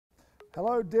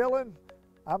Hello, Dillon.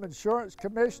 I'm Insurance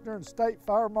Commissioner and State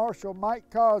Fire Marshal Mike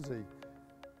Causey.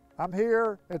 I'm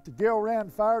here at the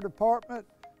Guil-Rand Fire Department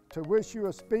to wish you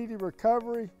a speedy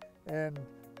recovery, and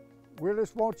we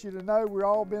just want you to know we've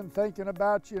all been thinking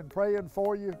about you and praying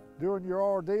for you during your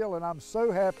ordeal, and I'm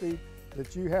so happy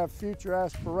that you have future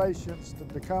aspirations to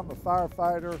become a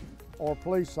firefighter or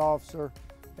police officer,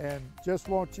 and just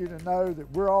want you to know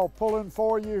that we're all pulling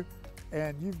for you,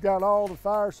 and you've got all the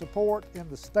fire support in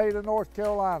the state of North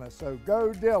Carolina, so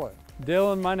go Dillon.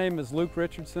 Dillon, my name is Luke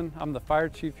Richardson. I'm the fire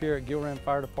chief here at Guil-Rand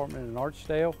Fire Department in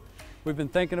Archdale. We've been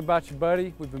thinking about you,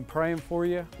 buddy. We've been praying for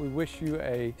you. We wish you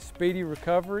a speedy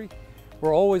recovery.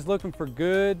 We're always looking for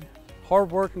good,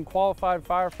 hard-working, qualified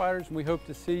firefighters, and we hope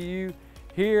to see you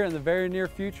here in the very near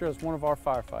future as one of our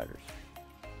firefighters.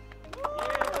 We're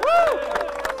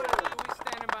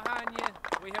standing behind you.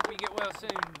 We hope you get well soon,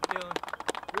 Dillon.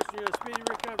 Wishing you a speedy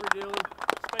recovery, Dillon.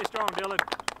 Stay strong, Dillon.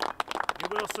 You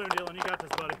will soon, Dillon. You got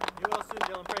this, buddy. You will soon,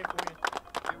 Dillon. Pray for you.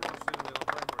 You will soon, Dillon.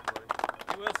 Pray for you, buddy.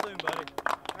 You will soon, buddy.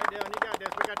 All right, Dillon, you got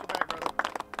this. We got your back, brother.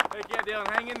 Heck yeah, Dillon.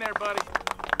 Hang in there, buddy.